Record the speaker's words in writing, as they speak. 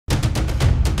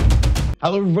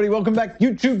Hello everybody, welcome back.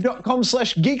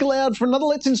 YouTube.com/Geekaloud for another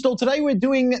Let's Install. Today we're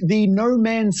doing the No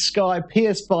Man's Sky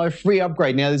PS5 free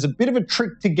upgrade. Now there's a bit of a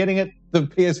trick to getting it, the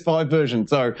PS5 version,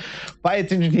 so pay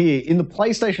attention here. In the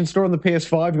PlayStation Store on the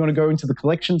PS5, you want to go into the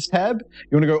Collections tab.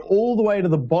 You want to go all the way to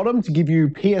the bottom to give you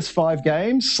PS5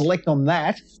 games. Select on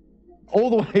that. All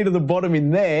the way to the bottom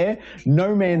in there,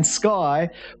 No Man's Sky.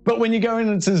 But when you go in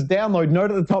and it says download,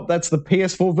 note at the top, that's the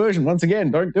PS4 version. Once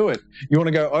again, don't do it. You want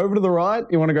to go over to the right,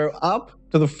 you want to go up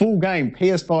to the full game,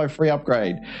 PS5 free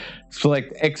upgrade.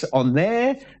 Select X on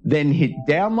there, then hit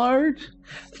download.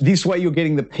 This way you're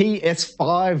getting the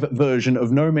PS5 version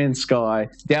of No Man's Sky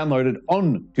downloaded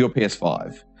onto your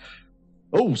PS5.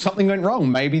 Oh, something went wrong.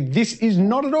 Maybe this is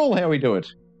not at all how we do it.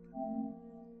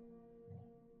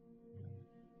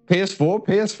 PS4,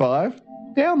 PS5,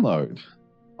 download.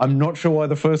 I'm not sure why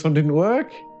the first one didn't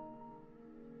work.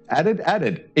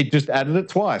 Added. It just added it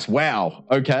twice. Wow.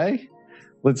 Okay.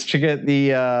 Let's check out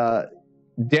the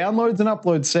downloads and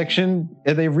uploads section.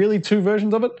 Are there really two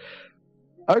versions of it?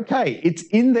 Okay, it's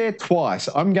in there twice.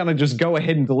 I'm going to just go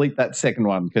ahead and delete that second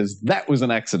one because that was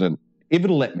an accident. If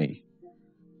it'll let me.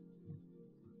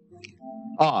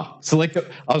 Select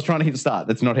it. I was trying to hit start.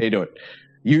 That's not how you do it.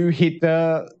 You hit,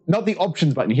 not the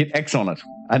options button, you hit X on it,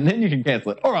 and then you can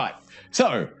cancel it. All right,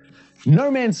 so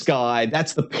No Man's Sky,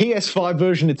 that's the PS5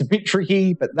 version. It's a bit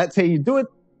tricky, but that's how you do it.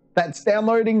 That's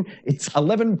downloading. It's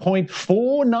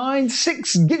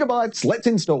 11.496 gigabytes. Let's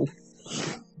install.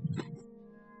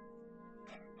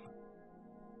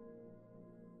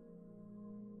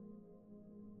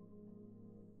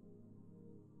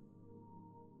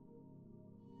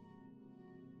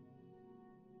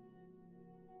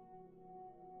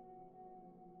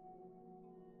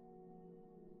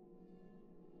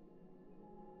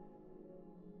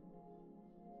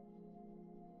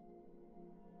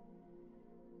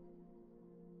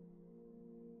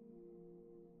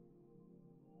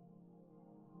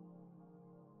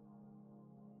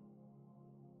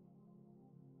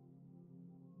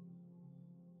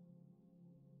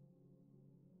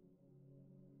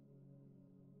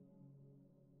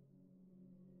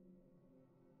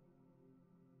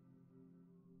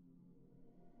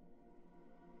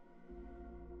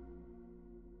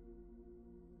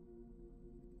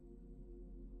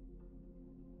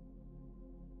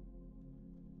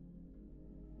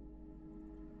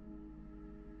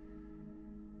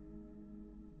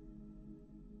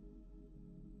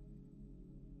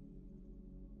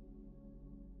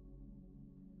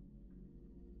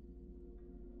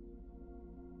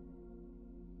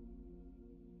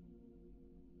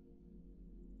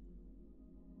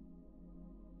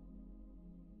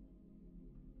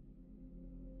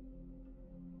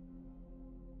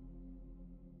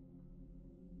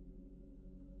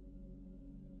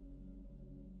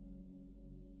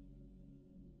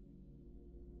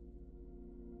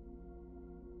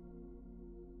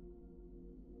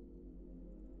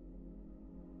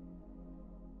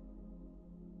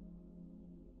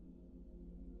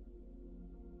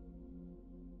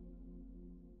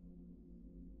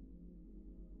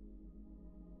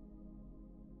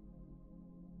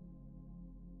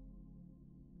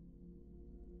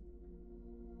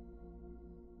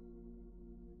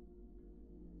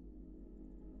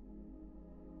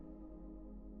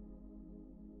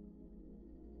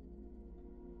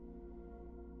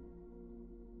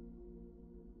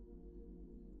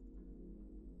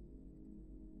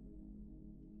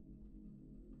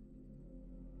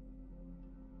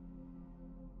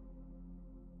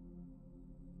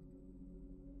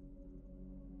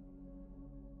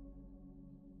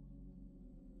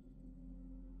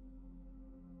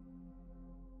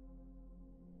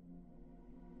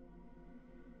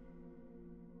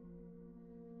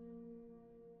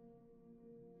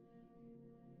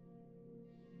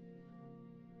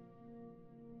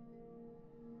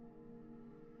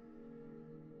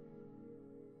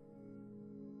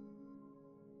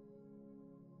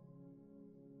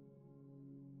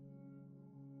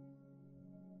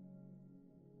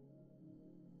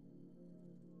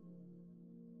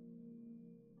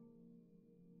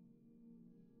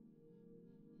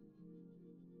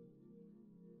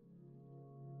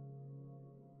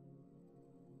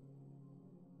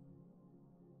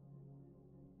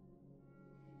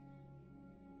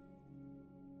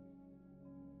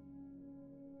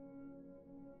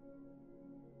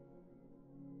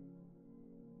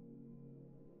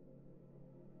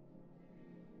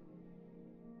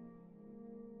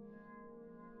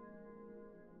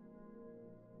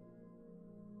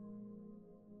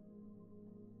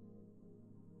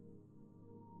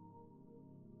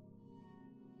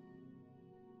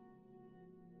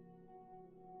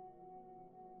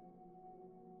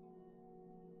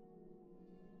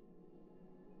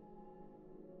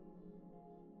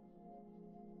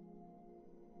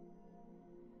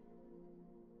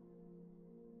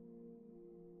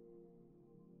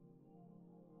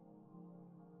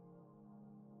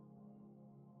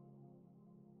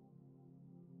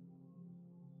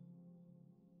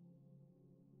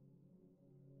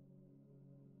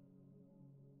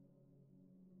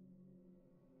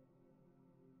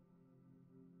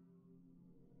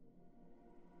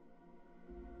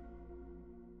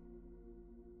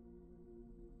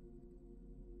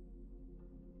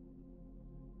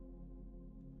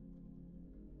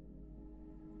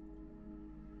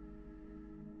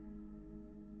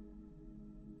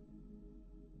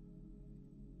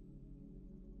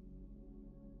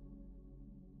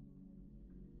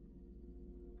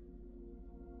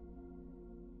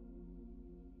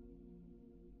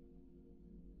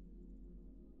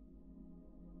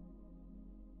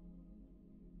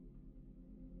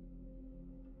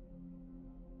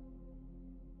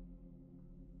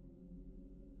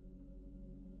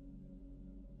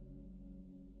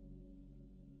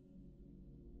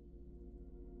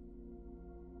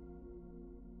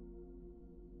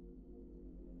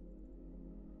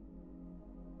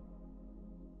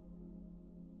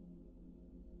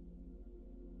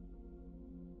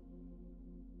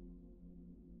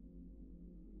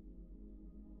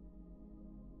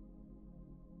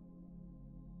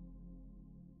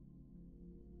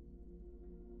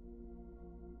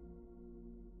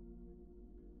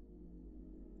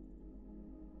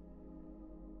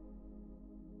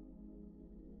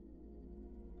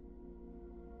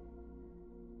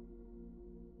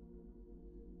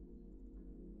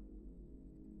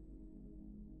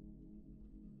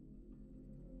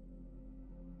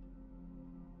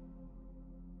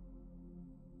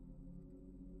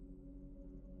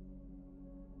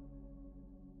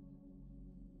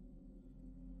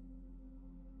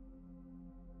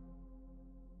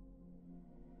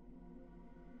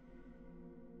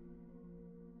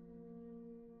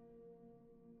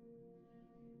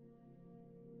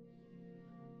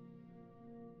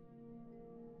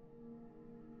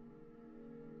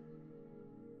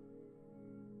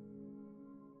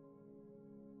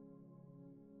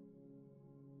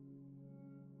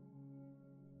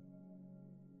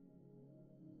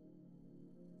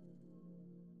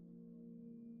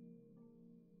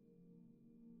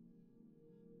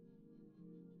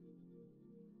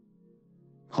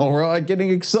 All right, getting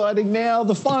exciting now.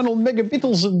 The final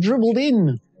megabittles have dribbled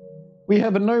in. We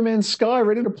have a No Man's Sky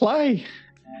ready to play.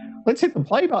 Let's hit the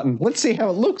play button. Let's see how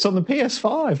it looks on the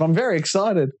PS5. I'm very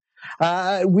excited.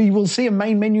 We will see a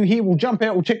main menu here. We'll jump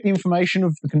out. We'll check the information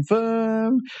of the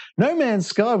confirm. No Man's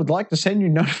Sky would like to send you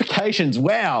notifications.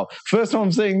 Wow. First time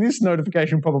I'm seeing this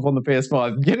notification pop up on the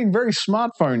PS5. Getting very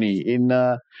smartphone-y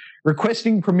in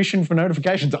requesting permission for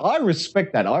notifications. I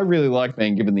respect that. I really like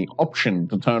being given the option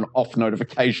to turn off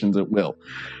notifications at will.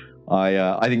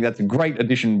 I think that's a great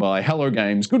addition by Hello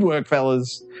Games. Good work,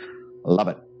 fellas. Love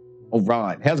it. All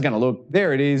right. How's it going to look?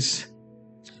 There it is.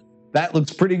 That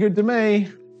looks pretty good to me.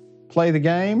 Play the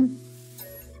game.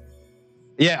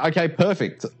 Yeah, okay,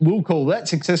 perfect. We'll call that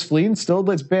successfully installed.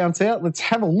 Let's bounce out. Let's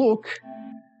have a look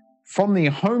from the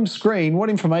home screen. What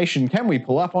information can we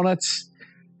pull up on it?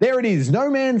 There it is. No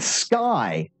Man's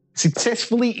Sky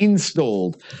successfully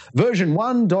installed. Version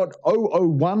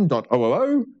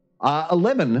 1.001.000.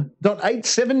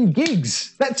 11.87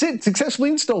 gigs. That's it,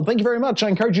 successfully installed. Thank you very much. I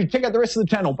encourage you to check out the rest of the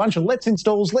channel. Bunch of Let's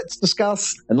Installs, Let's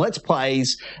Discuss, and Let's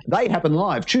Plays. They happen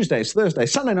live Tuesdays,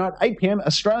 Thursdays, Sunday night, 8 p.m.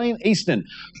 Australian Eastern.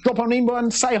 Drop on in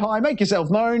one, say hi, make yourself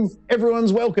known.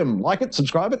 Everyone's welcome. Like it,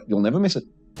 subscribe it, you'll never miss it.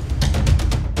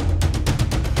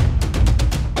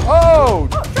 Oh!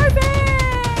 Trophy!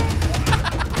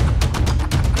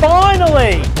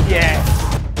 Finally! Yes!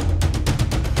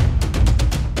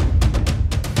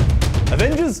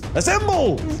 Avengers,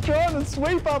 assemble! He's trying to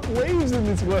sweep up leaves in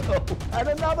this world. And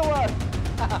another one.